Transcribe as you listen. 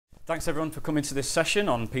Thanks everyone for coming to this session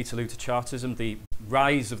on Peterloo to Chartism, the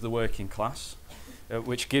rise of the working class,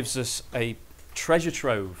 which gives us a treasure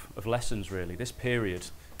trove of lessons really. This period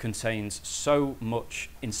contains so much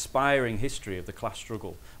inspiring history of the class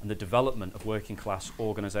struggle and the development of working class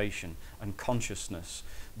organisation and consciousness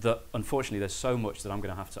that unfortunately there's so much that I'm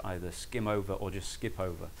going to have to either skim over or just skip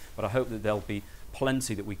over. But I hope that there'll be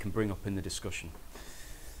plenty that we can bring up in the discussion.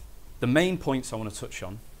 The main points I want to touch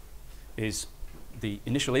on is the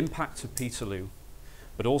initial impact of Peterloo,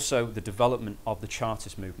 but also the development of the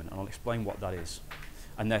Chartist movement, and I'll explain what that is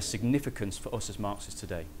and their significance for us as Marxists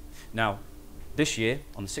today. Now, this year,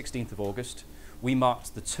 on the 16th of August, we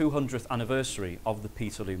marked the 200th anniversary of the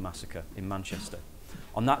Peterloo massacre in Manchester.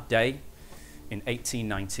 On that day, in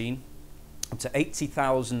 1819, up to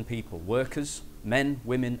 80,000 people, workers, men,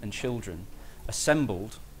 women and children,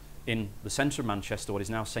 assembled in the centre of Manchester, what is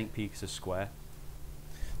now St. Peter's Square,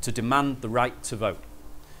 to demand the right to vote.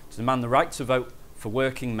 To demand the right to vote for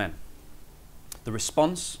working men. The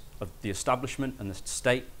response of the establishment and the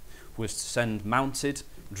state was to send mounted,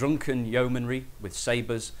 drunken yeomanry with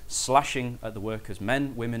sabres slashing at the workers,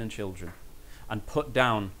 men, women and children, and put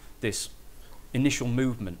down this initial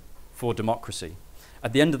movement for democracy.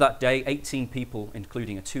 At the end of that day, 18 people,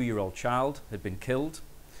 including a 2-year-old child, had been killed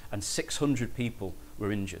and 600 people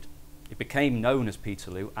were injured. It became known as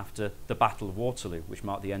Peterloo after the Battle of Waterloo, which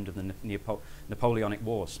marked the end of the Napoleonic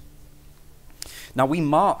Wars. Now, we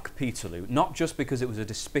mark Peterloo not just because it was a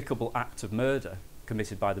despicable act of murder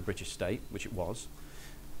committed by the British state, which it was,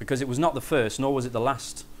 because it was not the first, nor was it the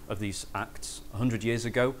last of these acts. 100 years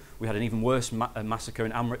ago, we had an even worse massacre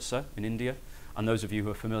in Amritsar in India, and those of you who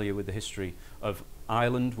are familiar with the history of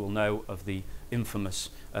Ireland will know of the infamous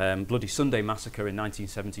Bloody Sunday massacre in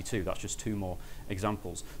 1972. That's just 2 more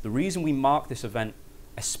examples. The reason we mark this event,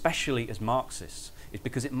 especially as Marxists, is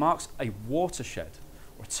because it marks a watershed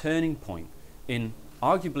or a turning point in,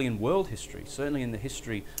 arguably in world history, certainly in the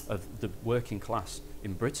history of the working class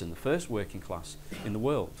in Britain, the first working class in the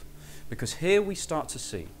world. Because here we start to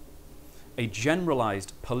see a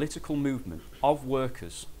generalised political movement of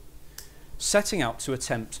workers setting out to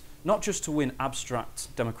attempt not just to win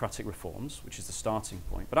abstract democratic reforms, which is the starting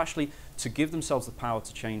point, but actually to give themselves the power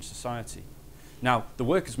to change society. Now, the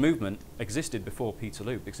workers' movement existed before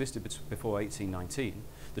Peterloo, existed before 1819.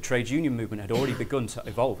 The trade union movement had already begun to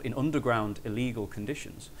evolve in underground illegal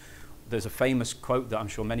conditions. There's a famous quote that I'm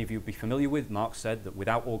sure many of you will be familiar with. Marx said that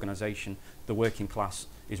without organisation, the working class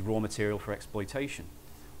is raw material for exploitation.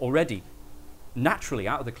 Already, naturally,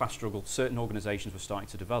 out of the class struggle, certain organisations were starting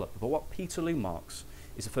to develop. But what Peterloo marks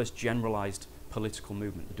is the first generalised political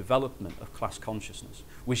movement, the development of class consciousness,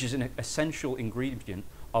 which is an essential ingredient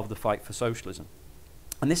of the fight for socialism.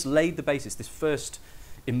 And this laid the basis, this first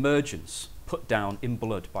emergence put down in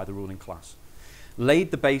blood by the ruling class,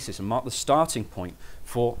 laid the basis and marked the starting point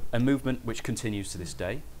for a movement which continues to this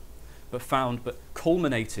day, but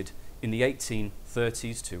culminated in the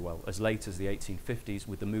 1830s to, well, as late as the 1850s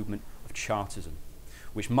with the movement of Chartism,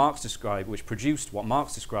 which produced what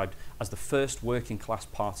Marx described as the first working class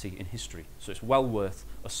party in history. So it's well worth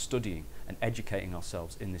us studying and educating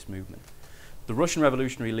ourselves in this movement. The Russian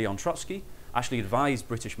revolutionary Leon Trotsky actually advised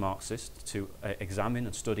British Marxists to examine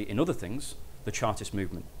and study, in other things, the Chartist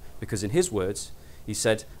movement, because in his words, he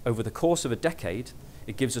said, over the course of a decade,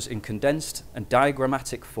 it gives us in condensed and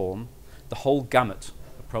diagrammatic form the whole gamut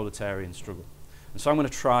of proletarian struggle. And so I'm going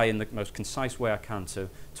to try in the most concise way I can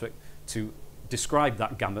to describe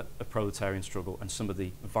that gamut of proletarian struggle and some of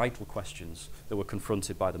the vital questions that were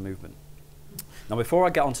confronted by the movement. Now, before I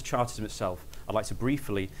get on to Chartism itself, I'd like to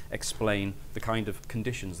briefly explain the kind of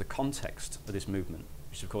conditions, the context of this movement,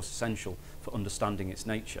 which is of course essential for understanding its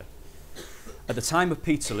nature. At the time of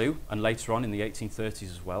Peterloo, and later on in the 1830s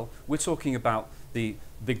as well, we're talking about the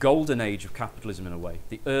golden age of capitalism in a way,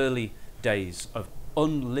 the early days of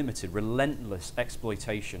unlimited, relentless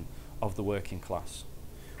exploitation of the working class.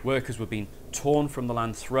 Workers were being torn from the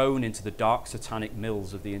land, thrown into the dark satanic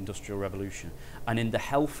mills of the Industrial Revolution. And in the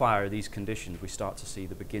hellfire of these conditions, we start to see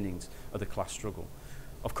the beginnings of the class struggle.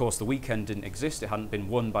 Of course, the weekend didn't exist. It hadn't been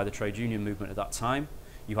won by the trade union movement at that time.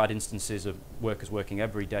 You had instances of workers working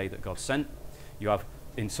every day that God sent. You have,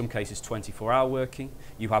 in some cases, 24-hour working.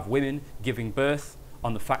 You have women giving birth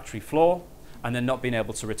on the factory floor and then not being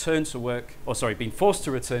able to return to work, being forced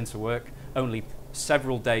to return to work only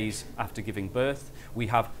several days after giving birth. We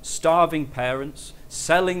have starving parents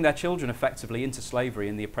selling their children effectively into slavery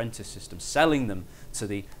in the apprentice system, selling them to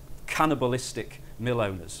the cannibalistic mill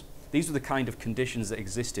owners. These were the kind of conditions that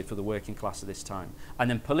existed for the working class at this time. And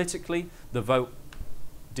then politically, the vote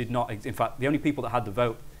did not, in fact, the only people that had the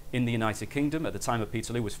vote in the United Kingdom at the time of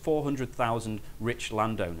Peterloo was 400,000 rich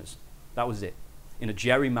landowners. That was it, in a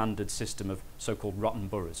gerrymandered system of so-called rotten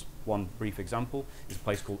boroughs. One brief example is a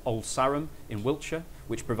place called Old Sarum in Wiltshire,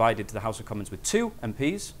 which provided the House of Commons with 2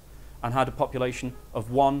 MPs and had a population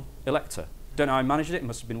of 1 elector. Don't know how I managed it. It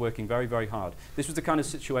must have been working very, very hard. This was the kind of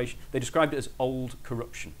situation, they described it as old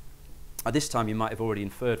corruption. At this time, you might have already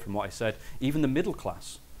inferred from what I said, even the middle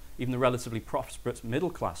class, even the relatively prosperous middle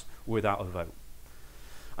class, were without a vote.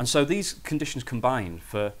 And so these conditions combined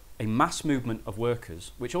for a mass movement of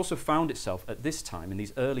workers, which also found itself at this time, in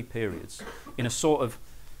these early periods, in a sort of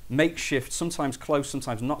makeshift, sometimes close,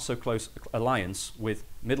 sometimes not so close alliance with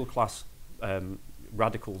middle class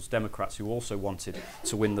radicals, Democrats, who also wanted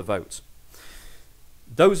to win the vote.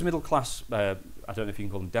 Those middle class, I don't know if you can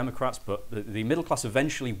call them Democrats, but the middle class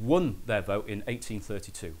eventually won their vote in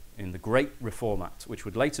 1832 in the Great Reform Act, which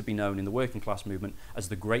would later be known in the working class movement as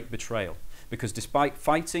the Great Betrayal, because despite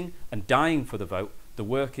fighting and dying for the vote, the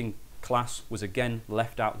working class was again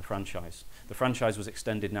left out of the franchise. The franchise was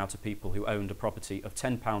extended now to people who owned a property of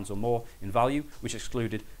 £10 or more in value, which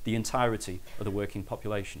excluded the entirety of the working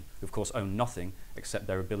population, who of course owned nothing except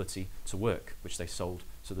their ability to work, which they sold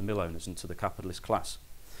to the mill owners and to the capitalist class.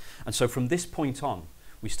 And so from this point on,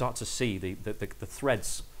 we start to see the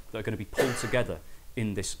threads that are going to be pulled together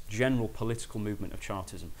in this general political movement of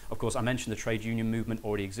Chartism. Of course, I mentioned the trade union movement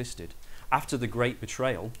already existed. After the Great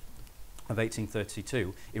Betrayal of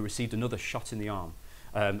 1832, it received another shot in the arm.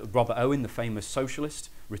 Robert Owen, the famous socialist,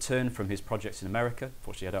 returned from his projects in America.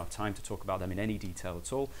 Fortunately, I don't have time to talk about them in any detail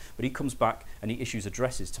at all, but he comes back and he issues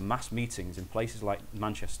addresses to mass meetings in places like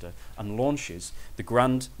Manchester and launches the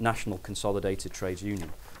Grand National Consolidated Trades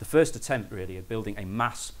Union, the first attempt really at building a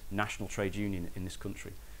mass national trade union in this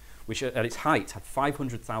country, which at its height had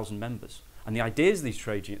 500,000 members. And the ideas of this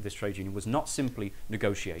trade union was not simply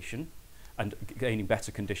negotiation and gaining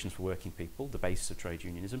better conditions for working people, the basis of trade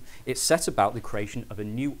unionism. It set about the creation of a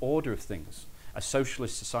new order of things, a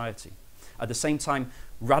socialist society. At the same time,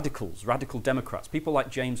 radicals, radical Democrats, people like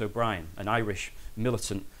James O'Brien, an Irish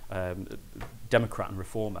militant Democrat and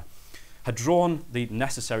reformer, had drawn the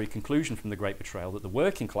necessary conclusion from the Great Betrayal that the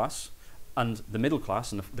working class and the middle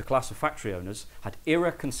class and the class of factory owners had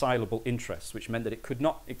irreconcilable interests, which meant that it could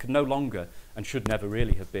no longer and should never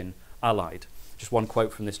really have been allied. Just one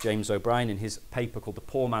quote from this James O'Brien in his paper called The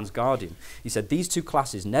Poor Man's Guardian. He said, "These two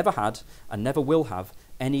classes never had and never will have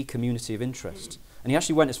any community of interest." And he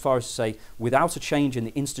actually went as far as to say, without a change in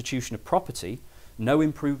the institution of property, no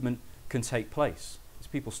improvement can take place. There's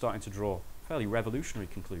people starting to draw fairly revolutionary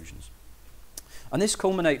conclusions. And this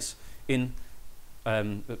culminates in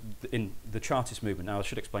the Chartist movement. Now, I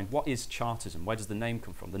should explain, what is Chartism? Where does the name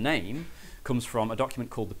come from? The name comes from a document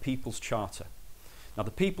called the People's Charter. Now,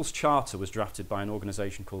 the People's Charter was drafted by an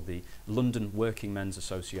organisation called the London Working Men's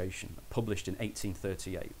Association, published in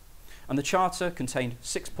 1838. And the Charter contained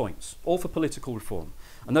 6 points, all for political reform.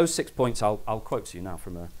 And those 6 points I'll quote to you now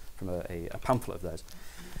from a pamphlet of theirs.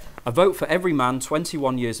 A vote for every man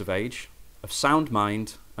 21 years of age, of sound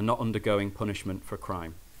mind, and not undergoing punishment for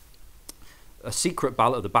crime. A secret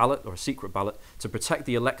ballot, or a secret ballot, to protect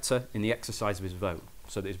the elector in the exercise of his vote,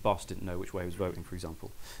 so that his boss didn't know which way he was voting, for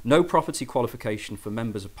example. No property qualification for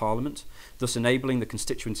members of Parliament, thus enabling the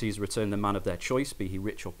constituencies to return the man of their choice, be he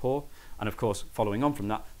rich or poor. And of course, following on from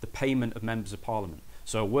that, the payment of members of Parliament.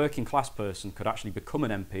 So a working class person could actually become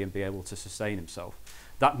an MP and be able to sustain himself.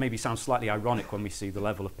 That maybe sounds slightly ironic when we see the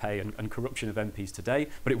level of pay and corruption of MPs today,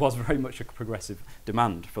 but it was very much a progressive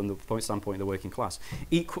demand from the standpoint of the working class.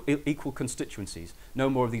 Equal constituencies, no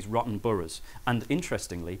more of these rotten boroughs, and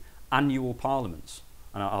interestingly, annual parliaments.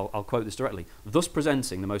 And I'll quote this directly, thus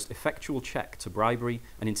presenting the most effectual check to bribery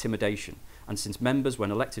and intimidation, and since members,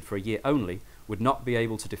 when elected for a year only, would not be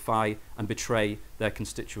able to defy and betray their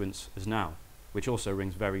constituents as now, which also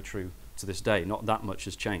rings very true to this day. Not that much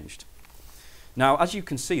has changed. Now, as you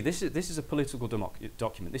can see, this is a political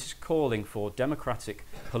document. This is calling for democratic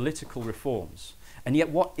political reforms. And yet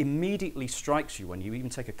what immediately strikes you when you even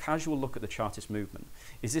take a casual look at the Chartist movement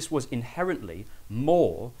is this was inherently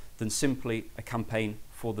more than simply a campaign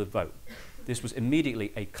for the vote. This was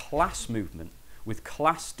immediately a class movement with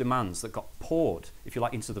class demands that got poured, if you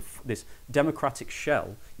like, into this democratic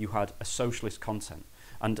shell. You had a socialist content.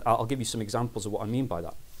 And I'll give you some examples of what I mean by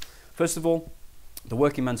that. First of all, the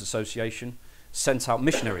Working Men's Association sent out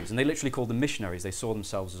missionaries, and they literally called them missionaries. They saw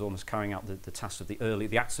themselves as almost carrying out the tasks of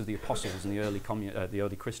the acts of the apostles and the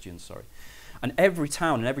early Christians, sorry. And every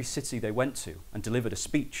town and every city they went to and delivered a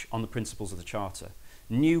speech on the principles of the Charter.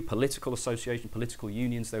 New political associations, political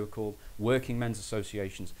unions they were called, working men's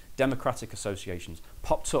associations, democratic associations,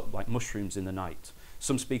 popped up like mushrooms in the night.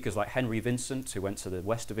 Some speakers like Henry Vincent, who went to the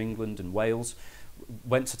west of England and Wales,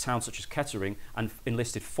 went to towns such as Kettering and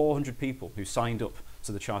enlisted 400 people who signed up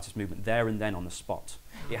to the Chartist movement there and then on the spot.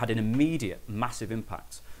 It had an immediate, massive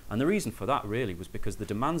impact. And the reason for that really was because the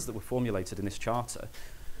demands that were formulated in this charter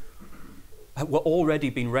were already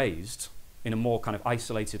being raised in a more kind of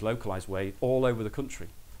isolated, localised way all over the country.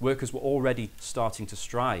 Workers were already starting to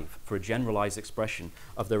strive for a generalised expression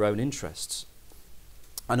of their own interests.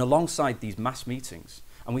 And alongside these mass meetings,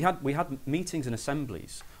 and we had meetings and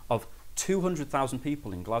assemblies of 200,000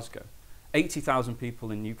 people in Glasgow, 80,000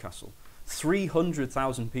 people in Newcastle,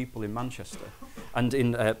 300,000 people in Manchester, and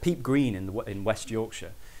in Peep Green in West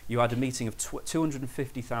Yorkshire, you had a meeting of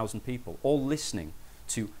 250,000 people, all listening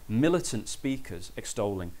to militant speakers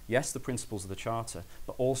extolling, yes, the principles of the Charter,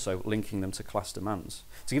 but also linking them to class demands.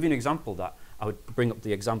 To give you an example of that, I would bring up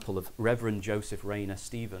the example of Reverend Joseph Rayner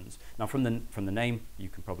Stevens. Now, from the name, you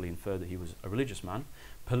can probably infer that he was a religious man.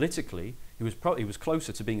 Politically, he was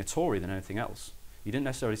closer to being a Tory than anything else. He didn't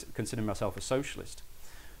necessarily consider himself a socialist.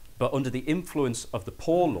 But under the influence of the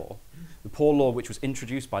Poor Law which was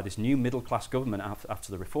introduced by this new middle-class government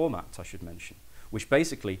after the Reform Act, I should mention, which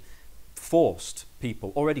basically forced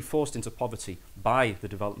people, already forced into poverty by the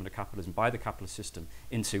development of capitalism, by the capitalist system,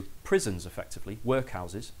 into prisons, effectively,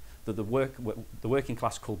 workhouses, that the working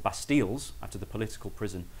class called bastilles, after the political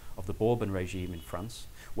prison of the Bourbon regime in France,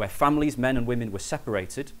 where families, men and women, were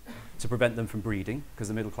separated to prevent them from breeding, because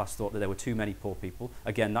the middle class thought that there were too many poor people.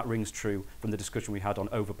 Again, that rings true from the discussion we had on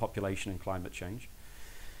overpopulation and climate change.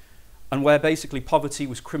 And where basically poverty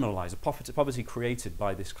was criminalised, poverty created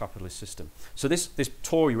by this capitalist system. So this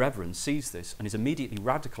Tory reverend sees this and is immediately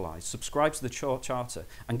radicalised, subscribes to the charter,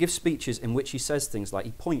 and gives speeches in which he says things like,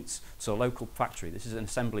 he points to a local factory. This is an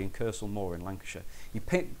assembly in Kersal Moor in Lancashire. He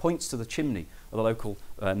points to the chimney of the local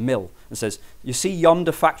mill and says, "You see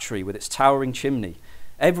yonder factory with its towering chimney.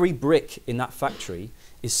 Every brick in that factory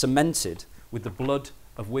is cemented with the blood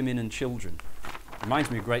of women and children."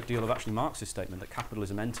 Reminds me a great deal of actually Marx's statement that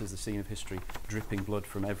capitalism enters the scene of history dripping blood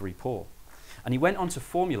from every pore. And he went on to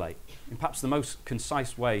formulate, in perhaps the most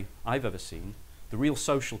concise way I've ever seen, the real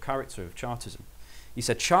social character of Chartism. He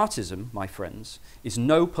said, "Chartism, my friends, is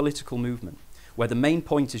no political movement where the main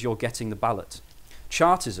point is you're getting the ballot.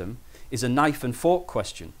 Chartism is a knife and fork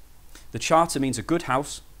question. The charter means a good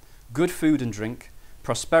house, good food and drink,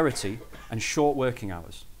 prosperity, and short working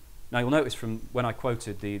hours." Now, you'll notice from when I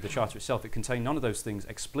quoted the Charter itself, it contained none of those things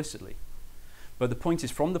explicitly. But the point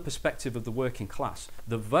is, from the perspective of the working class,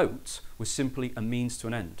 the vote was simply a means to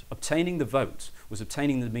an end. Obtaining the vote was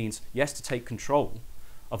obtaining the means, yes, to take control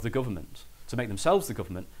of the government, to make themselves the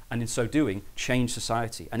government, and in so doing, change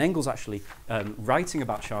society. And Engels actually, writing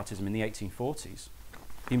about Chartism in the 1840s,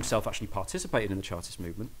 he himself actually participated in the Chartist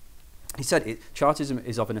movement. He said, Chartism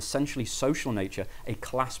is of an essentially social nature, a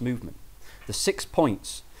class movement. The 6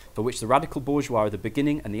 points for which the radical bourgeois are the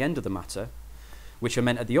beginning and the end of the matter, which are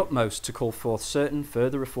meant at the utmost to call forth certain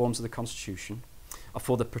further reforms of the constitution, are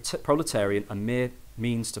for the proletarian a mere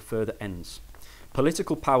means to further ends.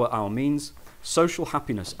 Political power our means, social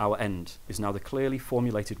happiness our end, is now the clearly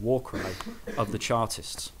formulated war cry of the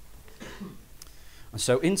Chartists. And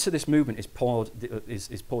so into this movement is poured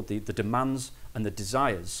the demands and the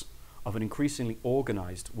desires of an increasingly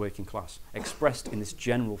organised working class, expressed in this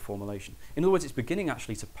general formulation. In other words, it's beginning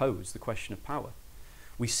actually to pose the question of power.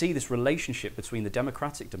 We see this relationship between the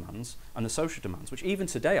democratic demands and the social demands, which even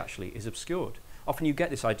today actually is obscured. Often you get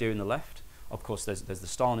this idea in the left. Of course, there's the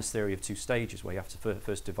Stalinist theory of 2 stages, where you have to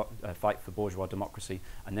first fight for bourgeois democracy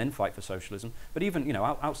and then fight for socialism. But even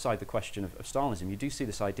outside the question of Stalinism, you do see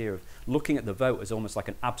this idea of looking at the vote as almost like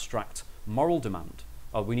an abstract moral demand.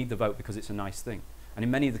 Oh, we need the vote because it's a nice thing. And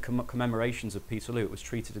in many of the commemorations of Peterloo, it was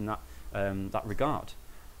treated in that regard.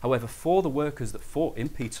 However, for the workers that fought in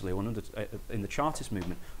Peterloo and in the Chartist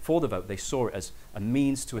movement, for the vote, they saw it as a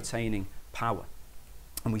means to attaining power.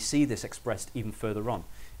 And we see this expressed even further on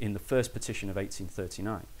in the first petition of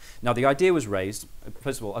 1839. Now, the idea was raised,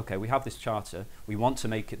 first of all, okay, we have this charter, we want to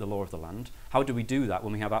make it the law of the land. How do we do that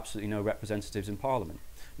when we have absolutely no representatives in Parliament?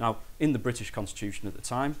 Now, in the British Constitution at the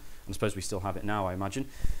time, and I suppose we still have it now, I imagine,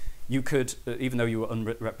 you could, even though you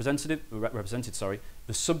were represented,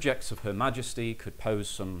 the subjects of Her Majesty could pose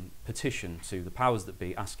some petition to the powers that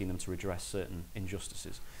be, asking them to redress certain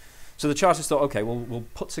injustices. So the Chartists thought, okay, well, we'll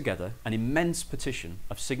put together an immense petition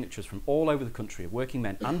of signatures from all over the country of working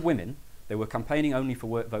men and women. They were campaigning only for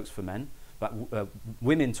work votes for men, but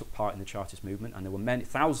women took part in the Chartist movement, and there were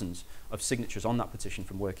thousands of signatures on that petition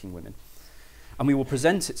from working women. And we will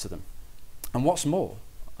present it to them. And what's more,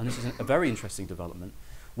 and this is a very interesting development,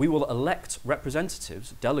 we will elect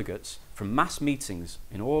representatives, delegates, from mass meetings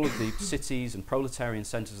in all of the cities and proletarian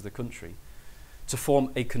centres of the country to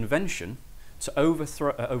form a convention to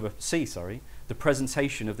oversee the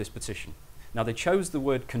presentation of this petition. Now, they chose the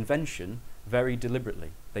word convention very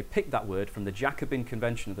deliberately. They picked that word from the Jacobin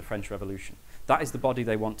Convention of the French Revolution. That is the body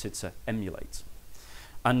they wanted to emulate.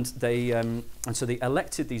 And so they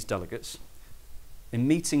elected these delegates in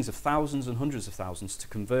meetings of thousands and hundreds of thousands to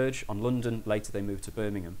converge on London. Later they moved to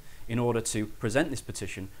Birmingham in order to present this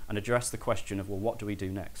petition and address the question of, well, what do we do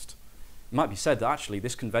next? It might be said that actually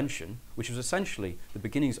this convention, which was essentially the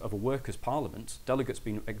beginnings of a workers' parliament, delegates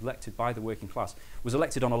being elected by the working class, was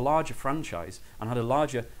elected on a larger franchise and had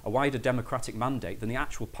a wider democratic mandate than the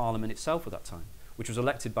actual parliament itself at that time, which was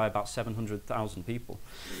elected by about 700,000 people.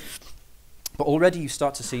 But already you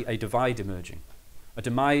start to see a divide emerging. A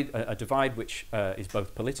divide which is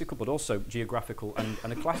both political but also geographical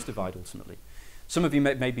and a class divide ultimately. Some of you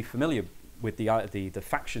may be familiar with the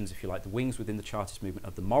factions, if you like, the wings within the Chartist movement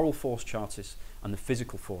of the moral force Chartists and the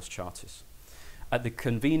physical force Chartists. At the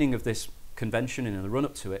convening of this convention and in the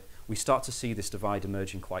run-up to it, we start to see this divide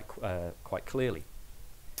emerging quite clearly.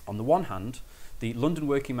 On the one hand, the London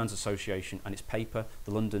Working Men's Association and its paper,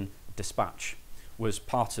 the London Dispatch, was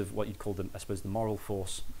part of what you'd call, I suppose, the moral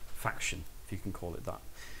force faction, if you can call it that.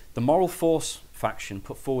 The moral force faction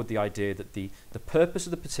put forward the idea that the purpose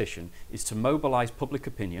of the petition is to mobilise public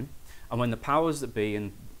opinion, and when the powers that be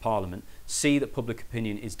in Parliament see that public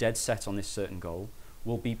opinion is dead set on this certain goal,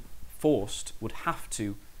 would have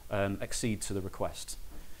to accede to the request,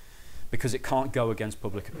 because it can't go against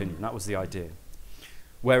public opinion. That was the idea.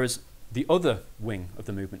 Whereas the other wing of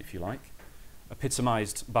the movement, if you like,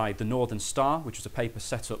 epitomised by the Northern Star, which was a paper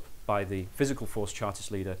set up by the physical force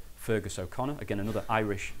Chartist leader Fergus O'Connor, again another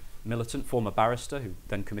Irish militant, former barrister who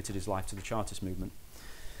then committed his life to the Chartist movement.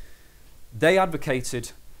 They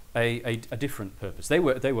advocated a different purpose. They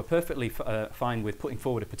were perfectly fine with putting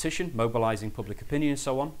forward a petition, mobilising public opinion and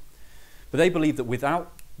so on, but they believed that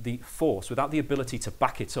without the force, without the ability to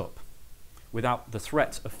back it up, without the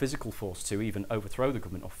threat of physical force to even overthrow the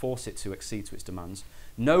government or force it to accede to its demands,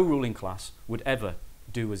 no ruling class would ever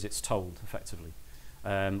do as it's told, effectively.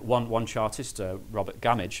 One Chartist, Robert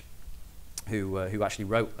Gamage, who actually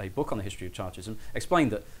wrote a book on the history of Chartism,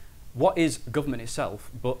 explained that what is government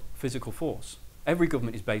itself but physical force? Every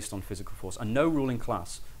government is based on physical force, and no ruling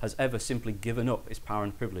class has ever simply given up its power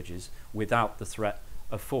and privileges without the threat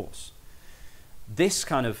of force. This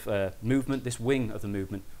kind of movement, this wing of the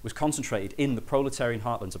movement, was concentrated in the proletarian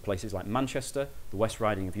heartlands of places like Manchester, the West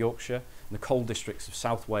Riding of Yorkshire, and the coal districts of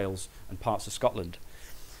South Wales and parts of Scotland.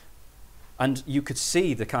 And you could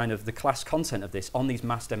see the class content of this on these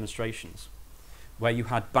mass demonstrations, where you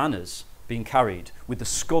had banners being carried with the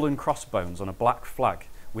skull and crossbones on a black flag,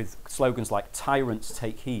 with slogans like "Tyrants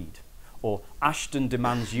take heed," or "Ashton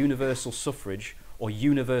demands universal suffrage," or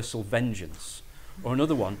 "Universal vengeance," or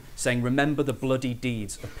another one saying "Remember the bloody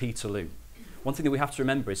deeds of Peterloo." One thing that we have to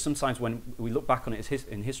remember is sometimes when we look back on it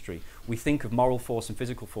in history, we think of moral force and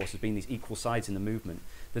physical force as being these equal sides in the movement.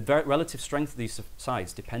 The relative strength of these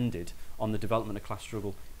sides depended on the development of class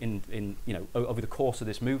struggle over the course of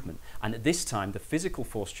this movement. And at this time, the physical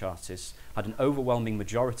force Chartists had an overwhelming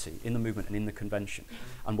majority in the movement and in the convention.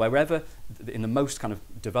 And wherever, in the most kind of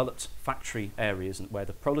developed factory areas and where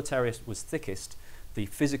the proletariat was thickest, the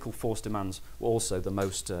physical force demands were also the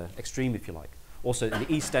most extreme, if you like. Also, in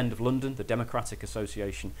the East End of London, the Democratic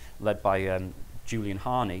Association, led by Julian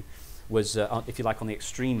Harney, was, if you like, on the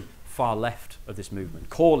extreme far left of this movement,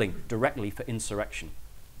 calling directly for insurrection.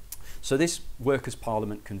 So this Workers'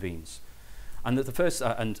 Parliament convenes, and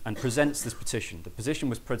and presents this petition. The petition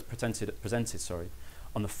was presented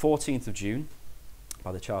on the 14th of June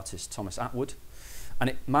by the Chartist Thomas Atwood, and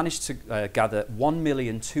it managed to gather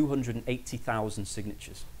 1,280,000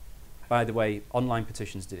 signatures. By the way, online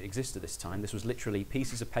petitions didn't exist at this time. This was literally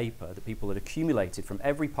pieces of paper that people had accumulated from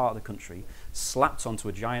every part of the country, slapped onto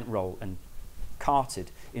a giant roll and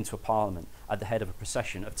carted into a parliament at the head of a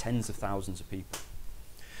procession of tens of thousands of people.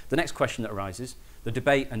 The next question that arises, the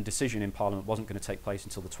debate and decision in Parliament wasn't going to take place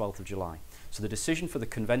until the 12th of July. So the decision for the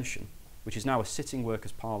convention, which is now a sitting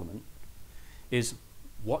Workers' Parliament, is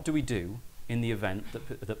what do we do in the event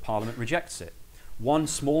that Parliament rejects it? One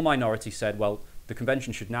small minority said, well, the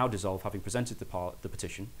convention should now dissolve, having presented the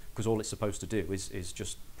petition, because all it's supposed to do is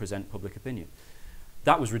just present public opinion.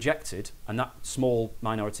 That was rejected, and that small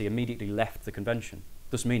minority immediately left the convention,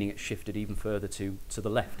 thus meaning it shifted even further to the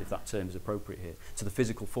left, if that term is appropriate here, to the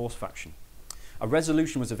physical force faction. A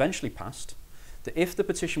resolution was eventually passed that if the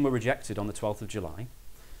petition were rejected on the 12th of July,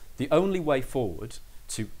 the only way forward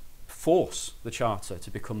to force the Charter to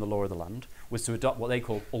become the law of the land was to adopt what they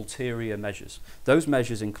called ulterior measures. Those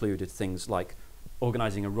measures included things like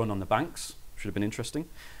organising a run on the banks, which would have been interesting,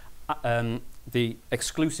 the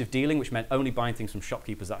exclusive dealing, which meant only buying things from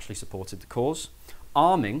shopkeepers that actually supported the cause,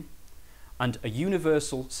 arming, and a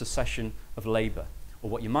universal cessation of labour, or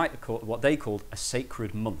what they called a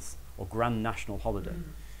sacred month, or grand national holiday.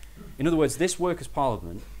 In other words, this workers'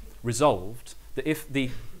 parliament resolved that if the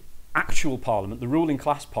actual parliament, the ruling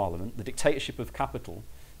class parliament, the dictatorship of capital,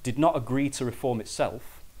 did not agree to reform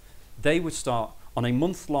itself, they would start on a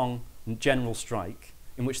month-long general strike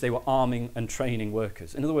in which they were arming and training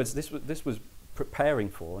workers. In other words, this was preparing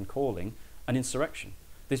for and calling an insurrection.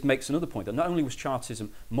 This makes another point, that not only was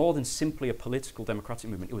Chartism more than simply a political democratic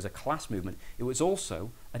movement, it was a class movement, it was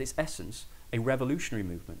also, at its essence, a revolutionary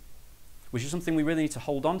movement, which is something we really need to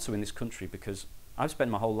hold on to in this country, because I've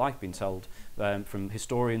spent my whole life being told from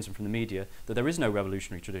historians and from the media that there is no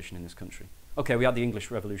revolutionary tradition in this country. Okay, we had the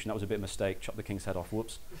English Revolution, that was a bit of a mistake, chopped the king's head off,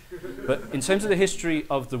 whoops. But in terms of the history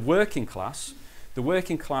of the working class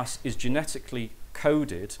is genetically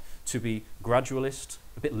coded to be gradualist,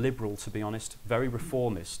 a bit liberal to be honest, very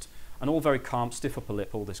reformist, and all very calm, stiff upper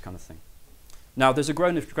lip, all this kind of thing. Now, there's a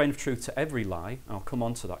grain of truth to every lie, and I'll come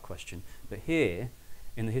on to that question, but here,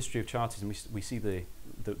 in the history of Chartism, we see the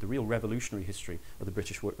real revolutionary history of the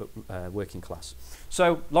British working class.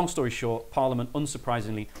 So, long story short, Parliament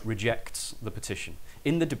unsurprisingly rejects the petition.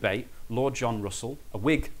 In the debate, Lord John Russell, a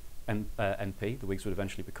Whig MP, the Whigs would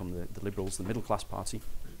eventually become the Liberals, the middle class party,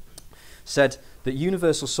 said that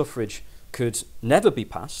universal suffrage could never be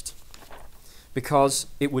passed because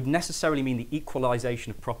it would necessarily mean the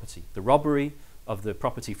equalisation of property, the robbery of the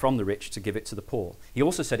property from the rich to give it to the poor. He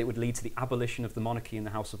also said it would lead to the abolition of the monarchy in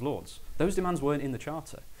the House of Lords. Those demands weren't in the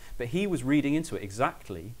Charter, but he was reading into it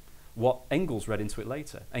exactly what Engels read into it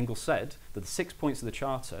later. Engels said that the 6 points of the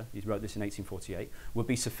Charter, he wrote this in 1848, would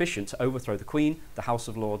be sufficient to overthrow the Queen, the House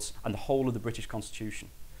of Lords, and the whole of the British Constitution.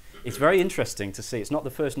 It's very interesting to see, it's not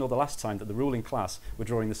the first nor the last time that the ruling class were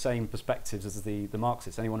drawing the same perspectives as the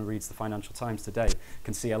Marxists. Anyone who reads the Financial Times today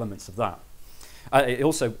can see elements of that. It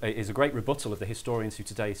also is a great rebuttal of the historians who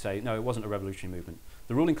today say, no, it wasn't a revolutionary movement.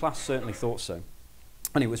 The ruling class certainly thought so.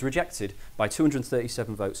 And it was rejected by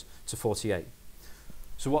 237 votes to 48.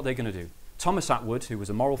 So what are they going to do? Thomas Attwood, who was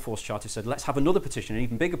a moral force Chartist, said, let's have another petition, an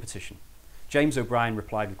even bigger petition. James O'Brien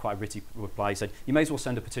replied with quite a witty reply. He said, you may as well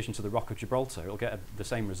send a petition to the Rock of Gibraltar. It'll get the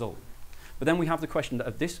same result. But then we have the question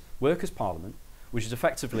of this workers' parliament, which is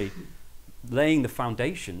effectively laying the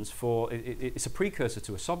foundations for, it's a precursor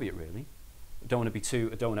to a Soviet, really. Don't want to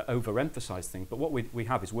overemphasize things, but what we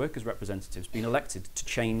have is workers' representatives being elected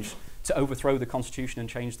to overthrow the constitution and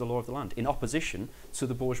change the law of the land in opposition to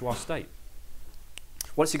the bourgeois state.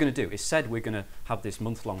 What's he going to do? It's said we're going to have this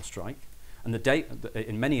month-long strike, and the date,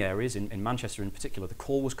 in many areas, in Manchester in particular, the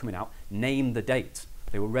call was coming out, name the date.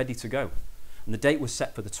 They were ready to go. And the date was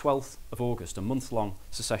set for the 12th of August, a month-long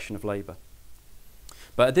cessation of labour.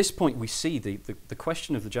 But at this point we see the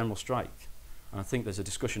question of the general strike, and I think there's a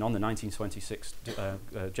discussion on the 1926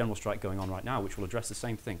 general strike going on right now, which will address the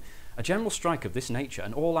same thing. A general strike of this nature,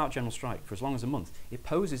 an all-out general strike for as long as a month, it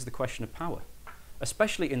poses the question of power,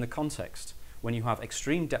 especially in the context when you have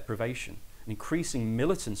extreme deprivation, an increasing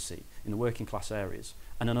militancy in the working class areas,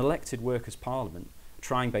 and an elected workers' parliament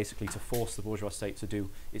trying basically to force the bourgeois state to do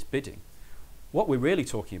its bidding. What we're really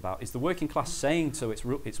talking about is the working class saying to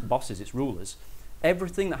its bosses, its rulers,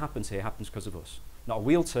 everything that happens here happens because of us. Not a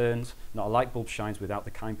wheel turns, not a light bulb shines without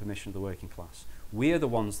the kind permission of the working class. We're the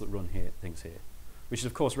ones that run things here, which is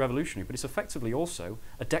of course revolutionary, but it's effectively also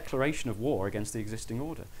a declaration of war against the existing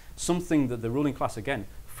order. Something that the ruling class, again,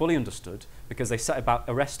 fully understood because they set about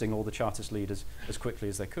arresting all the Chartist leaders as quickly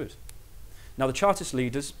as they could. Now the Chartist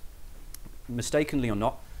leaders, mistakenly or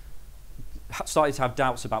not, started to have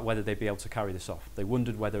doubts about whether they'd be able to carry this off. They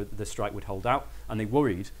wondered whether the strike would hold out, and they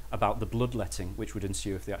worried about the bloodletting which would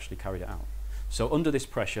ensue if they actually carried it out. So under this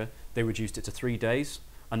pressure, they reduced it to 3 days,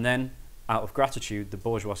 and then, out of gratitude, the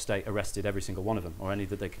bourgeois state arrested every single one of them, or any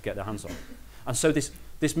that they could get their hands on. And so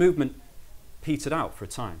this movement petered out for a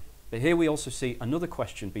time. But here we also see another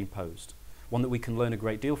question being posed, one that we can learn a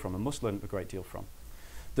great deal from, and must learn a great deal from.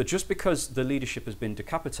 That just because the leadership has been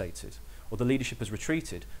decapitated, or the leadership has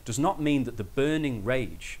retreated, does not mean that the burning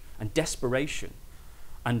rage and desperation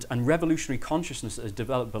and revolutionary consciousness that has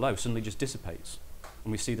developed below suddenly just dissipates.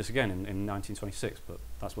 And we see this again in 1926, but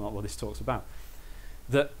that's not what this talks about.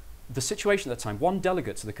 That the situation at that time, one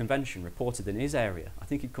delegate to the convention reported in his area, I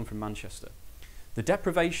think he'd come from Manchester, the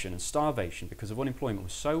deprivation and starvation because of unemployment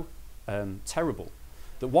was so terrible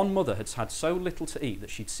that one mother had had so little to eat that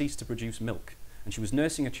she'd ceased to produce milk, and she was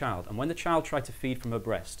nursing a child, and when the child tried to feed from her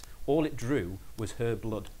breast, all it drew was her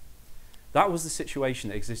blood. That was the situation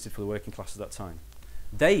that existed for the working class at that time.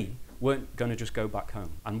 They weren't going to just go back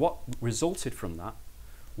home. And what resulted from that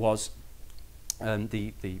was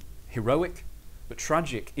the heroic but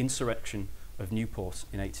tragic insurrection of Newport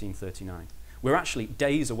in 1839. We're actually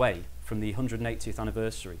days away from the 180th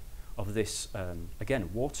anniversary of this, again,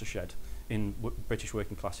 watershed in British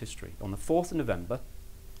working class history. On the 4th of November,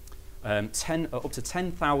 up to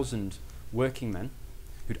 10,000 working men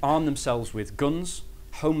who'd armed themselves with guns,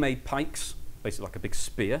 homemade pikes, basically like a big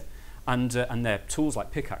spear, and their tools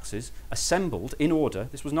like pickaxes, assembled in order.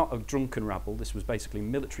 This was not a drunken rabble, this was basically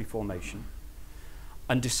military formation,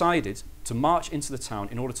 and decided to march into the town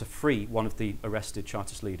in order to free one of the arrested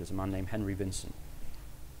Chartist leaders, a man named Henry Vincent.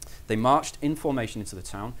 They marched in formation into the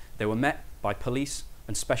town. They were met by police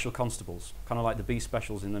and special constables, kind of like the B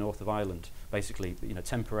specials in the north of Ireland, basically,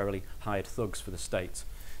 temporarily hired thugs for the state.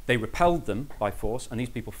 They repelled them by force, and these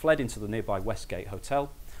people fled into the nearby Westgate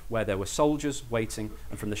Hotel, where there were soldiers waiting,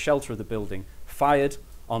 and from the shelter of the building, fired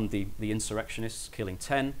on the insurrectionists, killing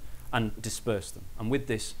 10, and dispersed them. And with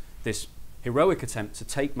this heroic attempt to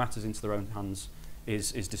take matters into their own hands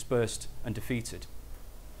is dispersed and defeated.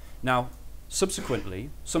 Now, subsequently,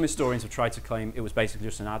 some historians have tried to claim it was basically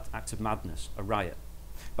just an act of madness, a riot.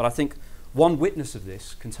 But I think one witness of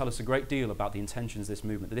this can tell us a great deal about the intentions of this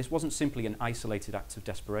movement, that this wasn't simply an isolated act of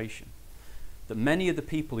desperation, that many of the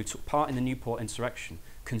people who took part in the Newport insurrection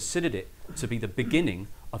considered it to be the beginning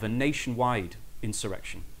of a nationwide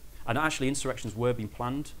insurrection. And actually insurrections were being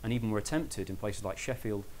planned and even were attempted in places like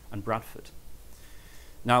Sheffield and Bradford.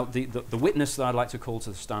 Now, the witness that I'd like to call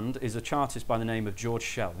to the stand is a Chartist by the name of George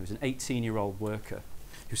Shell, who was an 18-year-old worker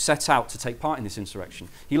who set out to take part in this insurrection.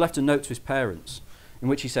 He left a note to his parents in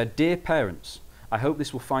which he said, "Dear parents, I hope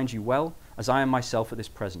this will find you well, as I am myself at this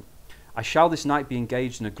present. I shall this night be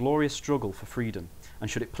engaged in a glorious struggle for freedom, and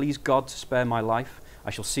should it please God to spare my life, I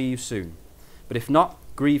shall see you soon. But if not,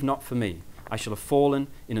 grieve not for me. I shall have fallen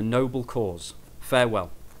in a noble cause. Farewell."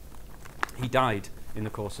 He died in the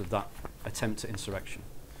course of that attempt at insurrection.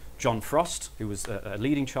 John Frost, who was a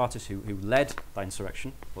leading Chartist who led that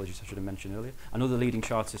insurrection, apologies I should have mentioned earlier, and other leading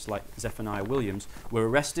Chartists like Zephaniah Williams were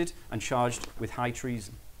arrested and charged with high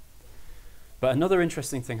treason. But another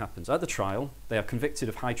interesting thing happens. At the trial, they are convicted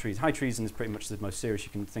of high treason. High treason is pretty much the most serious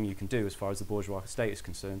thing you can do as far as the bourgeois state is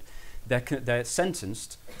concerned. They're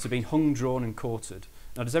sentenced to being hung, drawn and quartered.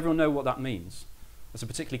 Now, does everyone know what that means? It's a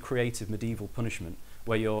particularly creative medieval punishment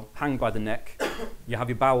where you're hanged by the neck, you have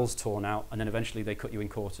your bowels torn out, and then eventually they cut you in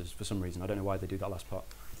quarters for some reason. I don't know why they do that last part.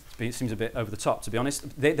 It seems a bit over the top, to be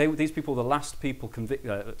honest. These people were the last people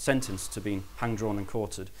sentenced to being hanged, drawn and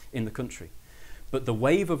quartered in the country. But the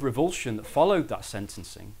wave of revulsion that followed that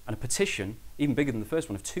sentencing, and a petition, even bigger than the first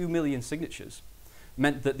one, of 2 million signatures,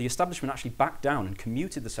 meant that the establishment actually backed down and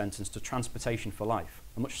commuted the sentence to transportation for life,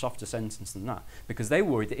 a much softer sentence than that, because they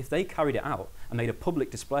were worried that if they carried it out and made a public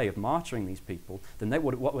display of martyring these people, then they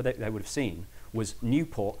would have seen was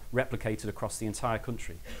Newport replicated across the entire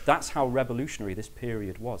country. That's how revolutionary this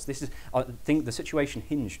period was. This is, I think, the situation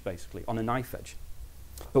hinged basically on a knife edge.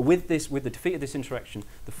 But with the defeat of this insurrection,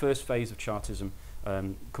 the first phase of Chartism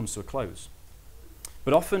comes to a close.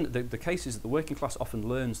 But often, the case is that the working class often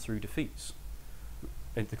learns through defeats.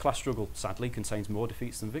 The class struggle, sadly, contains more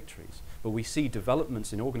defeats than victories. But we see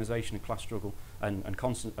developments in organisation and class struggle and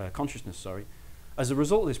consciousness, as a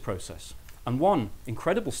result of this process. And one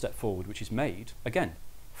incredible step forward which is made, again,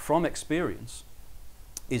 from experience,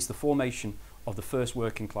 is the formation of the first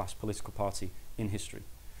working class political party in history.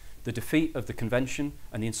 The defeat of the convention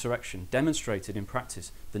and the insurrection demonstrated in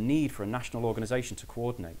practice the need for a national organisation to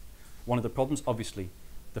coordinate. One of the problems, obviously,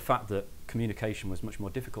 the fact that communication was much more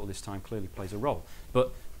difficult this time clearly plays a role.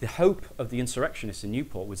 But the hope of the insurrectionists in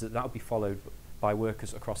Newport was that that would be followed by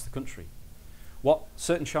workers across the country. What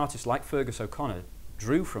certain Chartists like Fergus O'Connor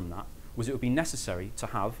drew from that was it would be necessary to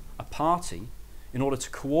have a party in order to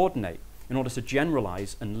coordinate, in order to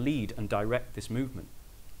generalise and lead and direct this movement.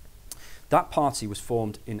 That party was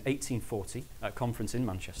formed in 1840 at a conference in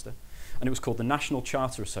Manchester, and it was called the National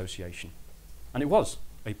Charter Association. And it was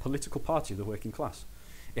a political party of the working class.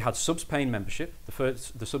 It had subs paying membership.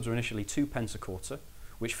 The subs were initially 2p a quarter,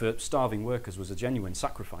 which for starving workers was a genuine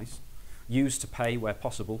sacrifice, used to pay, where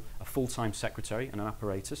possible, a full-time secretary and an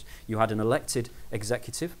apparatus. You had an elected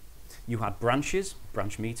executive. You had branches,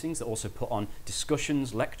 branch meetings that also put on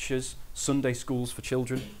discussions, lectures, Sunday schools for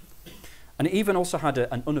children. And it even also had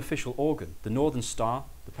an unofficial organ, the Northern Star,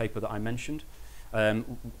 the paper that I mentioned.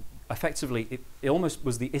 Effectively, it almost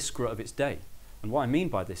was the Iskra of its day. And what I mean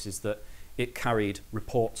by this is that it carried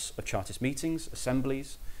reports of Chartist meetings,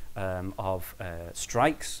 assemblies, of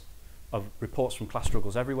strikes, of reports from class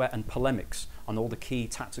struggles everywhere and polemics on all the key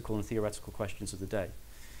tactical and theoretical questions of the day.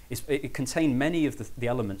 It contained many of the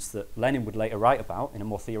elements that Lenin would later write about in a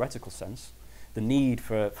more theoretical sense. The need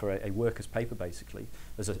for a workers' paper, basically,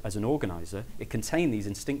 as an organiser. It contained these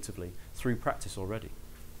instinctively through practice already.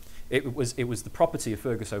 It was the property of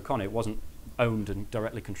Fergus O'Connor. It wasn't owned and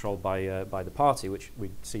directly controlled by the party, which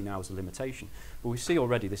we see now as a limitation. But we see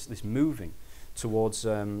already this moving towards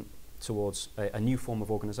a new form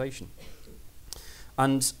of organisation.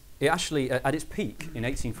 And it actually, at its peak in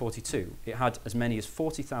 1842, it had as many as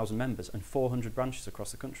 40,000 members and 400 branches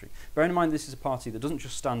across the country. Bearing in mind this is a party that doesn't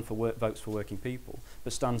just stand for votes for working people,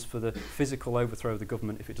 but stands for the physical overthrow of the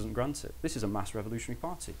government if it doesn't grant it. This is a mass revolutionary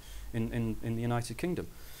party in the United Kingdom.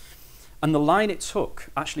 And the line it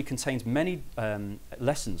took actually contains many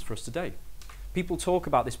lessons for us today. People talk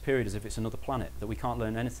about this period as if it's another planet, that we can't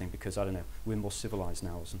learn anything because, I don't know, we're more civilised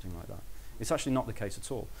now or something like that. It's actually not the case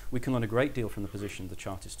at all. We can learn a great deal from the position the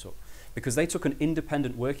Chartists took, because they took an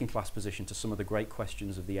independent working class position to some of the great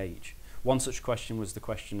questions of the age. One such question was the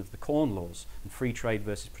question of the Corn Laws and free trade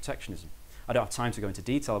versus protectionism. I don't have time to go into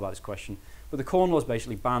detail about this question, but the Corn Laws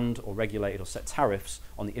basically banned or regulated or set tariffs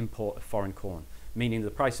on the import of foreign corn, meaning the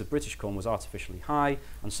price of British corn was artificially high,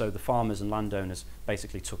 and so the farmers and landowners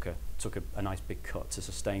basically took a nice big cut to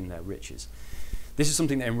sustain their riches. This is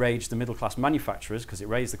something that enraged the middle-class manufacturers because it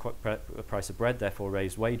raised the price of bread, therefore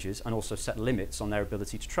raised wages, and also set limits on their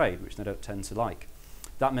ability to trade, which they don't tend to like.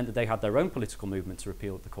 That meant that they had their own political movement to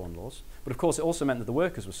repeal the Corn Laws, but of course it also meant that the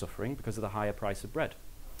workers were suffering because of the higher price of bread.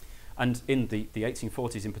 And in the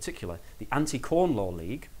 1840s in particular, the Anti-Corn Law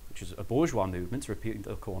League, which is a bourgeois movement to repeal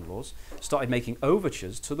the Corn Laws, started making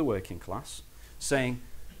overtures to the working class, saying,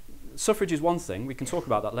 suffrage is one thing, we can talk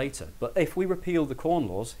about that later, but if we repeal the Corn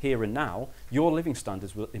Laws here and now, your living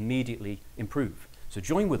standards will immediately improve. So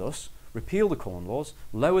join with us, repeal the Corn Laws,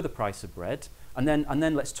 lower the price of bread, and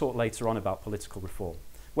then let's talk later on about political reform.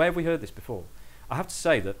 Where have we heard this before? I have to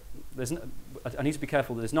say that I need to be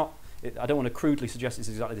careful that there's not, I don't want to crudely suggest it's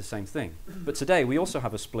exactly the same thing, but today we also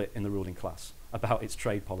have a split in the ruling class about its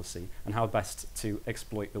trade policy and how best to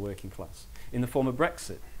exploit the working class in the form of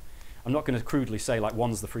Brexit. I'm not going to crudely say like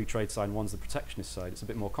one's the free trade side and one's the protectionist side. It's a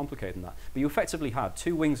bit more complicated than that. But you effectively had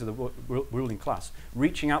two wings of the ruling class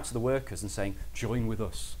reaching out to the workers and saying, join with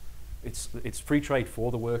us. It's free trade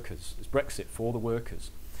for the workers. It's Brexit for the workers.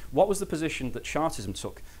 What was the position that Chartism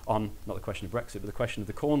took on, not the question of Brexit, but the question of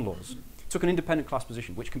the Corn Laws? It took an independent class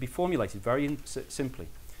position, which can be formulated very simply.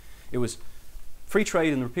 It was free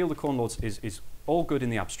trade and the repeal of the Corn Laws is all good in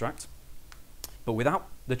the abstract, but without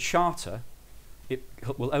the Charter, it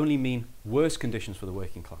will only mean worse conditions for the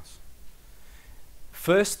working class.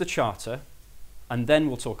 First the Charter, and then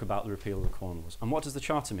we'll talk about the repeal of the Corn Laws. And what does the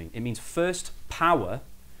Charter mean? It means first power,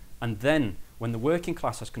 and then when the working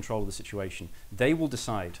class has control of the situation, they will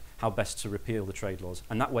decide how best to repeal the trade laws,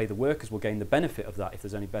 and that way the workers will gain the benefit of that if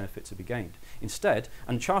there's any benefit to be gained. Instead,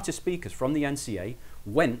 and Chartist speakers from the NCA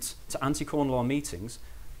went to anti-Corn Law meetings,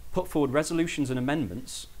 put forward resolutions and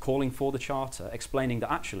amendments calling for the Charter, explaining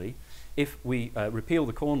that actually if we repeal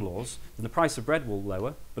the Corn Laws, then the price of bread will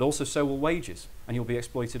lower, but also so will wages, and you'll be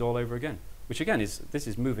exploited all over again. Which again this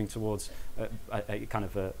is moving towards a kind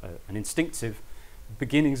of an instinctive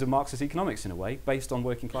beginnings of Marxist economics in a way, based on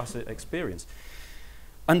working class experience.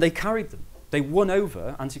 And they carried them. They won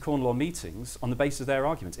over anti-Corn Law meetings on the basis of their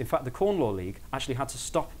arguments. In fact, the Corn Law League actually had to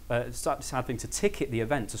start having to ticket the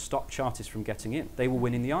event to stop Chartists from getting in. They were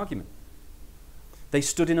winning the argument. They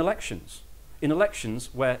stood in elections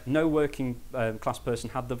where no working class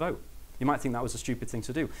person had the vote. You might think that was a stupid thing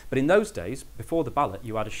to do. But in those days, before the ballot,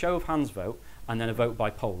 you had a show of hands vote and then a vote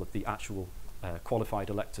by poll of the actual qualified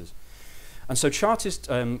electors. And so Chartist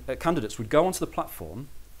candidates would go onto the platform,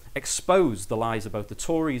 expose the lies of both the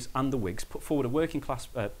Tories and the Whigs, put forward a working class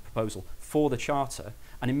proposal for the Charter,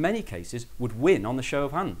 and in many cases would win on the show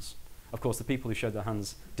of hands. Of course, the people who showed their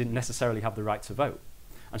hands didn't necessarily have the right to vote.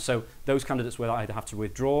 And so those candidates would either have to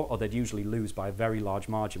withdraw or they'd usually lose by a very large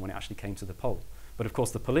margin when it actually came to the poll. But of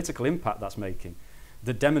course, the political impact that's making,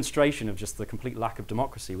 the demonstration of just the complete lack of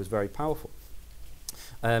democracy was very powerful.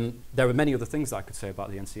 There are many other things that I could say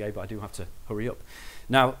about the NCA, but I do have to hurry up.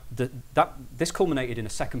 Now, this culminated in a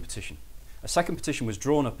second petition. A second petition was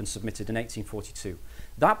drawn up and submitted in 1842.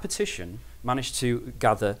 That petition managed to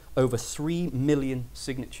gather over 3 million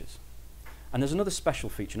signatures. And there's another special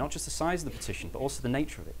feature, not just the size of the petition, but also the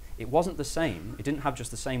nature of it. It wasn't the same, it didn't have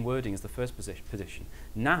just the same wording as the first petition.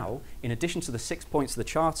 Now, in addition to the 6 points of the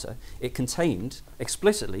Charter, it contained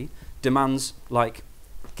explicitly demands like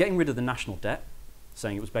getting rid of the national debt,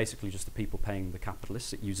 saying it was basically just the people paying the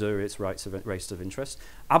capitalists, it usurious rates of interest,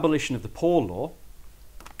 abolition of the poor law,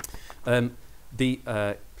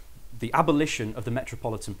 the abolition of the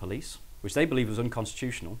Metropolitan Police, which they believe was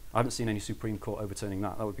unconstitutional. I haven't seen any Supreme Court overturning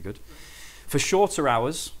that. That would be good. For shorter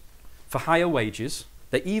hours, for higher wages.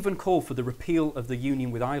 They even called for the repeal of the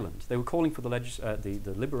union with Ireland. They were calling for the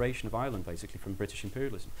liberation of Ireland, basically, from British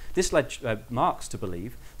imperialism. This led Marx to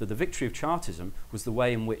believe that the victory of Chartism was the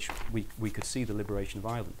way in which we could see the liberation of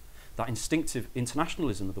Ireland. That instinctive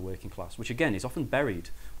internationalism of the working class, which again is often buried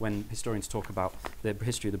when historians talk about the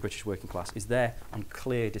history of the British working class, is there on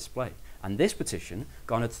clear display. And this petition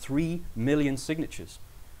garnered 3 million signatures,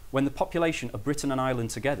 when the population of Britain and Ireland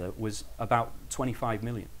together was about 25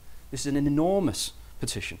 million. This is an enormous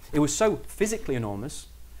petition. It was so physically enormous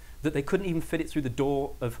that they couldn't even fit it through the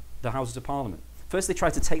door of the Houses of Parliament. First they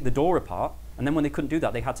tried to take the door apart, and then when they couldn't do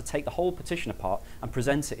that, they had to take the whole petition apart and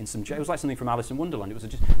present it in some... It was like something from Alice in Wonderland. It was a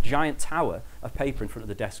just giant tower of paper in front of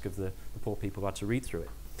the desk of the poor people who had to read through it.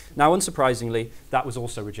 Now, unsurprisingly, that was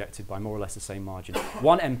also rejected by more or less the same margin.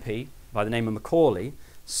 One MP, by the name of Macaulay,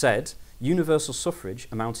 said universal suffrage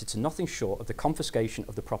amounted to nothing short of the confiscation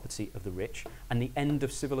of the property of the rich and the end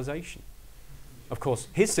of civilization. Of course,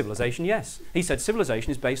 his civilization, yes. He said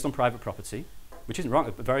civilization is based on private property, which isn't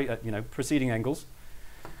wrong, but very, preceding Engels.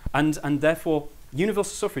 And therefore,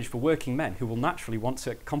 universal suffrage for working men who will naturally want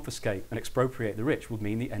to confiscate and expropriate the rich would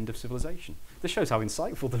mean the end of civilization. This shows how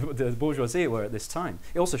insightful the bourgeoisie were at this time.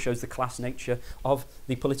 It also shows the class nature of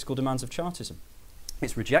the political demands of Chartism.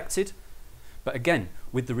 It's rejected, but again,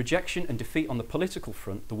 with the rejection and defeat on the political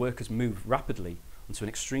front, the workers move rapidly onto an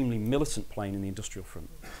extremely militant plane in the industrial front.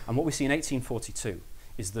 And what we see in 1842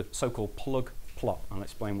 is the so-called plug plot. I'll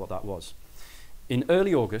explain what that was. In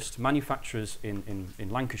early August, manufacturers in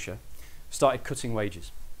Lancashire started cutting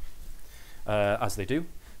wages, as they do.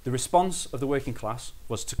 The response of the working class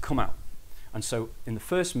was to come out. And so in the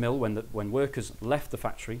first mill, when workers left the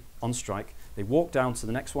factory on strike, they walked down to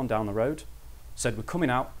the next one down the road, said, "We're coming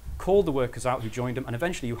out," called the workers out who joined them, and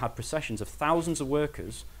eventually you had processions of thousands of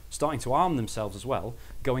workers starting to arm themselves as well,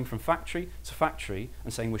 going from factory to factory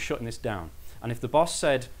and saying, "We're shutting this down." And if the boss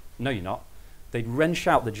said, "No, you're not," they'd wrench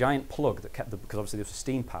out the giant plug that kept because obviously there was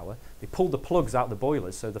steam power. They pulled the plugs out of the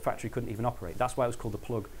boilers so the factory couldn't even operate. That's why it was called the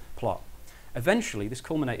plug plot. Eventually, this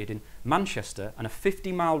culminated in Manchester and a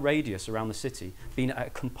 50-mile radius around the city being at a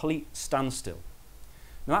complete standstill.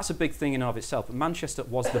 Now, that's a big thing in and of itself, but Manchester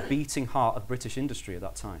was the beating heart of British industry at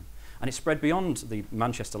that time. And it spread beyond the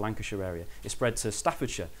Manchester-Lancashire area. It spread to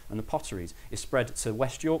Staffordshire and the potteries. It spread to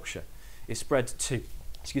West Yorkshire. It spread to,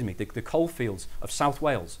 the coalfields of South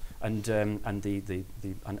Wales and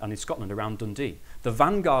in Scotland around Dundee. The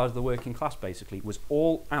vanguard of the working class, basically, was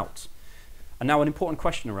all out. And now an important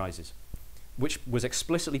question arises, which was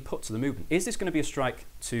explicitly put to the movement. Is this going to be a strike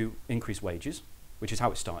to increase wages, which is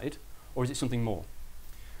how it started, or is it something more?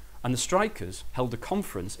 And the strikers held a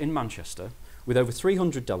conference in Manchester with over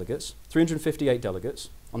 300 delegates, 358 delegates,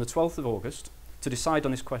 on the 12th of August to decide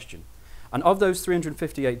on this question. And of those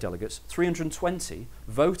 358 delegates, 320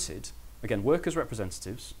 voted, again, workers'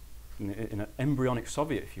 representatives, in an embryonic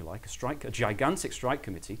Soviet, if you like, a gigantic strike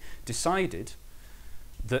committee, decided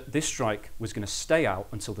that this strike was going to stay out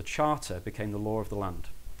until the charter became the law of the land.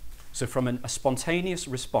 So from a spontaneous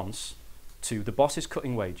response to the bosses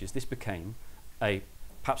cutting wages, this became a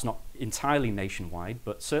perhaps not entirely nationwide,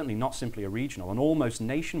 but certainly not simply a regional, an almost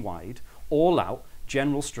nationwide, all-out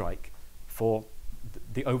general strike for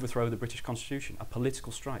the overthrow of the British Constitution, a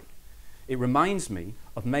political strike. It reminds me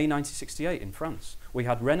of May 1968 in France. We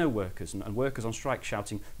had Renault workers and workers on strike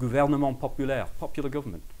shouting, "Gouvernement populaire," popular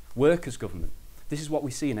government, workers' government. This is what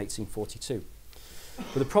we see in 1842.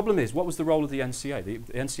 But the problem is, what was the role of the NCA? The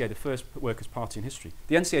NCA, the first workers' party in history.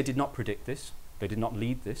 The NCA did not predict this. They did not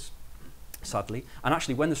lead this, sadly. And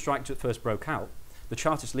actually, when the strike first broke out, the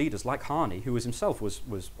Chartist leaders, like Harney, who himself was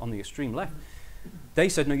on the extreme left, they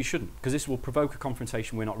said, "No, you shouldn't, because this will provoke a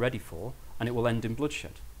confrontation we're not ready for, and it will end in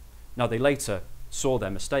bloodshed." Now, they later saw their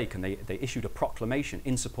mistake, and they issued a proclamation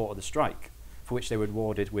in support of the strike, for which they were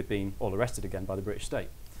rewarded with being all arrested again by the British state.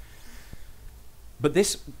 But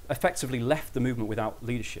this effectively left the movement without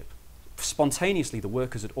leadership. Spontaneously, the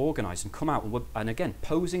workers had organised and come out and again,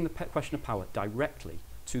 posing the question of power directly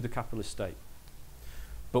to the capitalist state.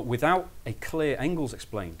 But without a clear, Engels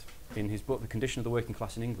explained in his book, The Condition of the Working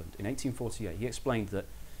Class in England, in 1848, he explained that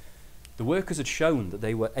the workers had shown that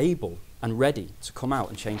they were able and ready to come out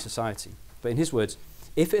and change society. But in his words,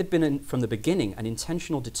 if it had been from the beginning an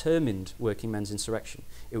intentional, determined working men's insurrection,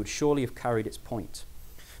 it would surely have carried its point.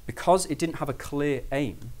 Because it didn't have a clear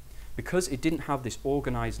aim, because it didn't have this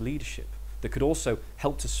organised leadership that could also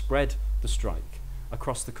help to spread the strike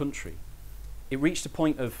across the country, it reached a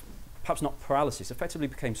point of perhaps not paralysis, effectively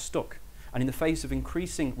became stuck. And in the face of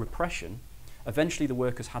increasing repression, eventually the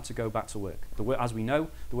workers had to go back to work. As we know,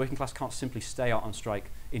 the working class can't simply stay out on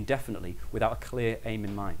strike indefinitely without a clear aim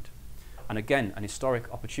in mind. And again, an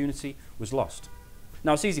historic opportunity was lost.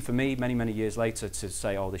 Now, it's easy for me, many, many years later, to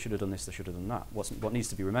say, oh, they should have done this, they should have done that. What needs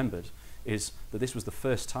to be remembered is that this was the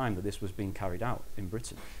first time that this was being carried out in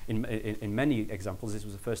Britain. In many examples, this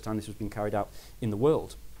was the first time this was being carried out in the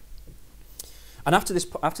world. And after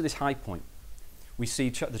this high point, we see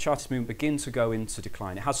the Chartist movement begin to go into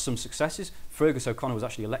decline. It has some successes. Fergus O'Connor was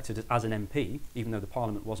actually elected as an MP, even though the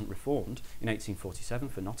Parliament wasn't reformed, in 1847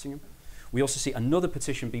 for Nottingham. We also see another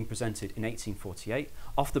petition being presented in 1848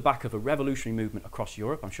 off the back of a revolutionary movement across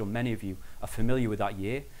Europe. I'm sure many of you are familiar with that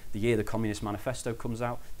year, the year the Communist Manifesto comes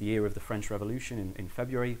out, the year of the French Revolution in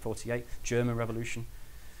February 48, German Revolution.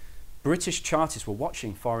 British Chartists were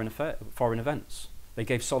watching foreign events. They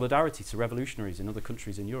gave solidarity to revolutionaries in other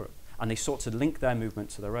countries in Europe, and they sought to link their movement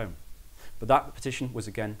to their own. But that petition was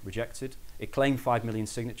again rejected. It claimed 5 million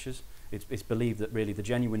signatures. It's believed that really the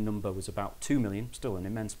genuine number was about 2 million, still an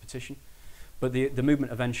immense petition. But the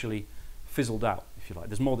movement eventually fizzled out, if you like.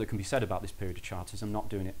 There's more that can be said about this period of Chartism. I'm not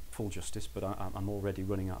doing it full justice, but I'm already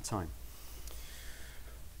running out of time.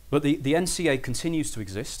 But the NCA continues to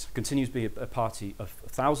exist, continues to be a party of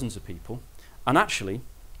thousands of people. And actually,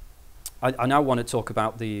 I now want to talk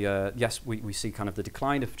about the, yes, we see kind of the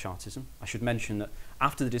decline of Chartism. I should mention that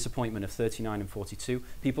after the disappointment of 39 and 42,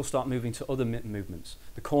 people start moving to other movements.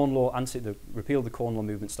 The Corn Law, the repeal of the Corn Law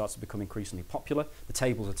movement starts to become increasingly popular. The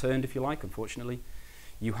tables are turned, if you like, unfortunately.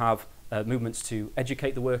 You have movements to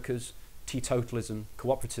educate the workers, teetotalism,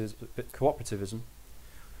 cooperativism,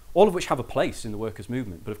 all of which have a place in the workers'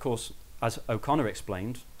 movement. But of course, as O'Connor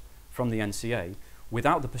explained from the NCA,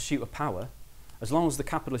 without the pursuit of power, as long as the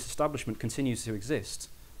capitalist establishment continues to exist,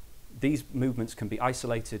 these movements can be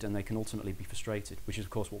isolated and they can ultimately be frustrated, which is of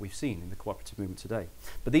course what we've seen in the cooperative movement today.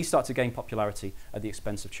 But these start to gain popularity at the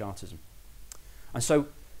expense of Chartism. And so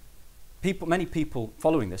many people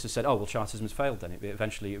following this have said, oh, well, Chartism has failed then.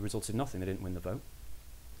 Eventually it resulted in nothing. They didn't win the vote.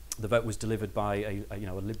 The vote was delivered by a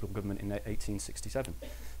liberal government in 1867.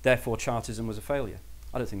 Therefore, Chartism was a failure.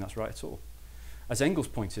 I don't think that's right at all. As Engels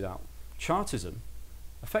pointed out, Chartism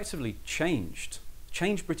effectively changed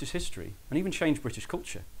British history and even changed British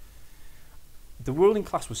culture. The ruling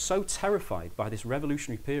class was so terrified by this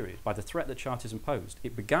revolutionary period, by the threat that Chartism posed,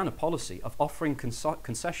 it began a policy of offering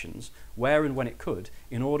concessions where and when it could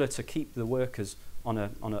in order to keep the workers on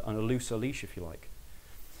a looser leash, if you like.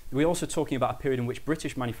 We're also talking about a period in which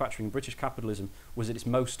British manufacturing, British capitalism was at its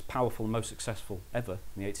most powerful and most successful ever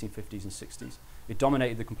in the 1850s and 60s. It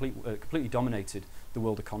dominated completely dominated the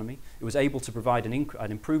world economy. It was able to provide an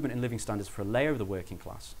improvement in living standards for a layer of the working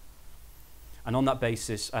class. And on that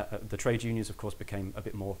basis, the trade unions, of course, became a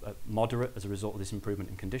bit more moderate as a result of this improvement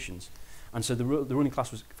in conditions. And so the ruling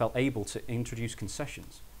class felt able to introduce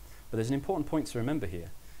concessions. But there's an important point to remember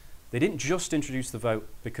here. They didn't just introduce the vote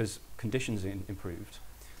because conditions improved.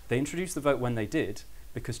 They introduced the vote when they did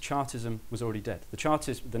because Chartism was already dead.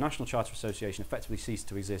 The National Charter Association effectively ceased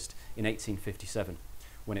to exist in 1857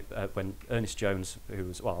 when Ernest Jones, who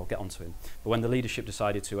was, well, I'll get onto him, but when the leadership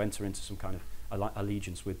decided to enter into some kind of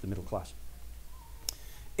allegiance with the middle class.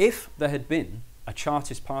 If there had been a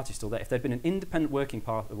Chartist party still there, if there had been an independent working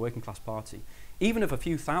class party, even of a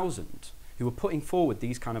few thousand who were putting forward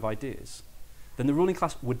these kind of ideas, then the ruling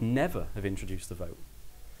class would never have introduced the vote,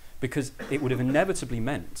 because it would have inevitably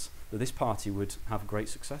meant that this party would have great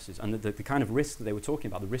successes, and that the kind of risk that they were talking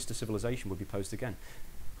about, the risk to civilization, would be posed again.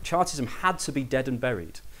 Chartism had to be dead and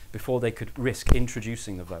buried before they could risk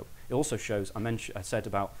introducing the vote. It also shows, I said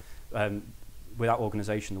about without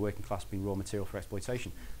organisation, the working class being raw material for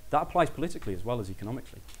exploitation. That applies politically as well as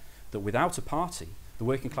economically. That without a party, the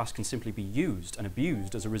working class can simply be used and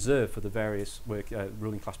abused as a reserve for the various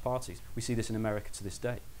ruling class parties. We see this in America to this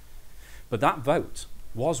day. But that vote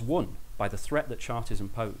was won by the threat that Chartism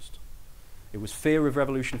posed. It was fear of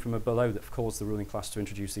revolution from below that caused the ruling class to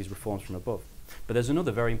introduce these reforms from above. But there's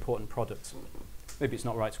another very important product. Maybe it's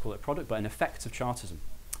not right to call it a product, but an effect of Chartism.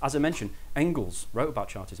 As I mentioned, Engels wrote about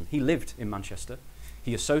Chartism. He lived in Manchester.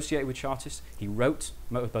 He associated with Chartists. He wrote,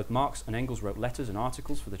 both Marx and Engels wrote letters and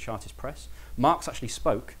articles for the Chartist press. Marx actually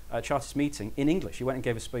spoke at a Chartist meeting in English. He went and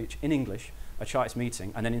gave a speech in English at a Chartist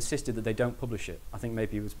meeting and then insisted that they don't publish it. I think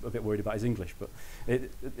maybe he was a bit worried about his English, but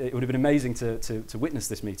it would have been amazing to witness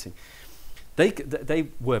this meeting. They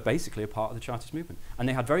were basically a part of the Chartist movement, and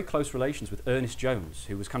they had very close relations with Ernest Jones,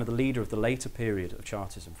 who was kind of the leader of the later period of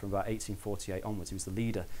Chartism from about 1848 onwards. He was the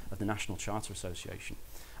leader of the National Charter Association.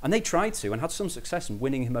 And they tried to, and had some success in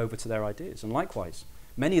winning him over to their ideas. And likewise,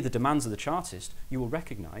 Many of the demands of the Chartists you will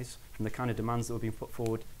recognise from the kind of demands that were being put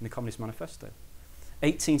forward in the Communist Manifesto.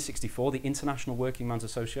 1864, the International Working Man's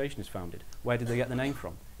Association is founded. Where did they get the name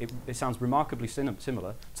from? It sounds remarkably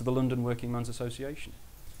similar to the London Working Man's Association.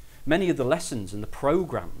 Many of the lessons and the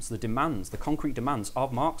programmes, the demands, the concrete demands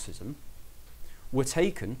of Marxism were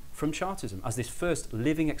taken from Chartism as this first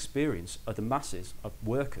living experience of the masses of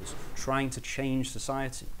workers trying to change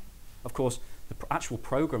society. Of course, the actual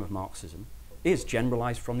programme of Marxism is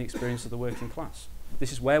generalised from the experience of the working class.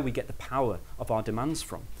 This is where we get the power of our demands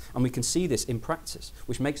from. And we can see this in practice,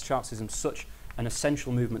 which makes Chartism such an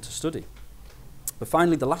essential movement to study. But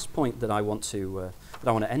finally, the last point that I want to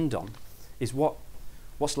end on is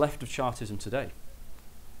what's left of Chartism today.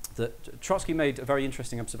 That Trotsky made a very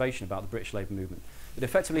interesting observation about the British labour movement. It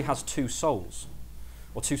effectively has two souls,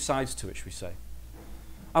 or two sides to it, should we say.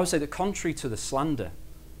 I would say that contrary to the slander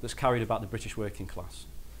that's carried about the British working class,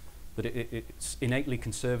 that it's innately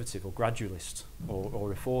conservative or gradualist or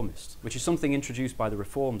reformist, which is something introduced by the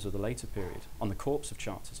reforms of the later period on the corpse of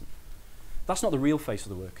Chartism. That's not the real face of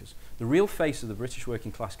the workers. The real face of the British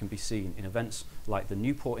working class can be seen in events like the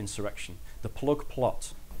Newport insurrection, the plug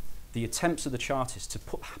plot, the attempts of the Chartists to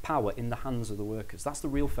put power in the hands of the workers. That's the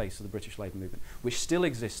real face of the British labour movement, which still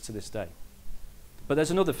exists to this day. But there's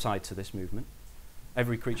another side to this movement.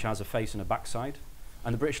 Every creature has a face and a backside,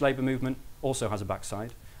 and the British labour movement also has a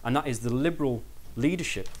backside, and that is the liberal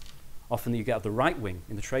leadership, often that you get of the right wing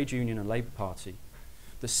in the trade union and Labour Party,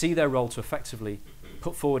 that see their role to effectively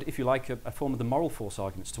put forward, if you like, a form of the moral force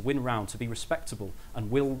arguments, to win round, to be respectable, and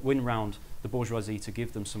will win round the bourgeoisie to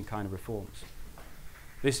give them some kind of reforms.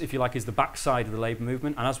 This, if you like, is the backside of the labour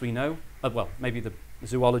movement, and as we know, well, maybe the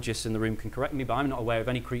zoologists in the room can correct me, but I'm not aware of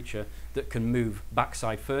any creature that can move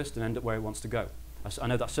backside first and end up where it wants to go. I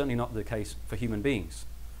know that's certainly not the case for human beings.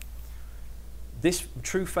 This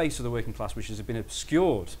true face of the working class, which has been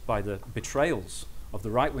obscured by the betrayals of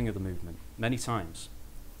the right wing of the movement many times,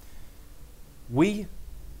 we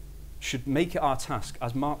should make it our task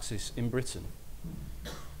as Marxists in Britain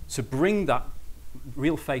to bring that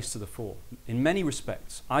real face to the fore. In many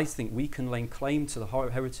respects, I think we can lay claim to the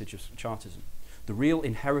heritage of Chartism. The real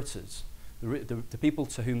inheritors, the people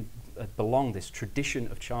to whom belong this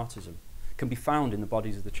tradition of Chartism, can be found in the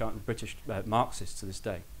bodies of the British Marxists to this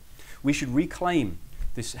day. We should reclaim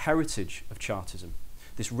this heritage of Chartism,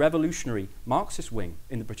 this revolutionary Marxist wing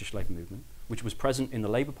in the British labour movement, which was present in the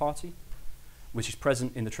Labour Party, which is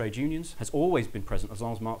present in the trade unions, has always been present as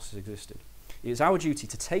long as Marx has existed. It is our duty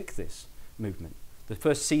to take this movement, the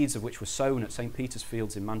first seeds of which were sown at St. Peter's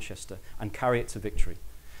Fields in Manchester, and carry it to victory.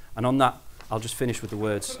 And on that, I'll just finish with the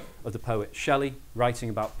words of the poet Shelley, writing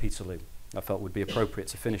about Peterloo, I felt would be appropriate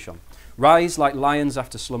to finish on. Rise like lions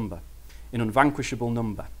after slumber, in unvanquishable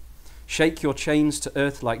number. Shake your chains to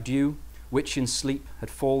earth like dew, which in sleep had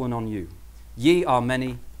fallen on you. Ye are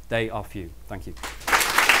many, they are few. Thank you.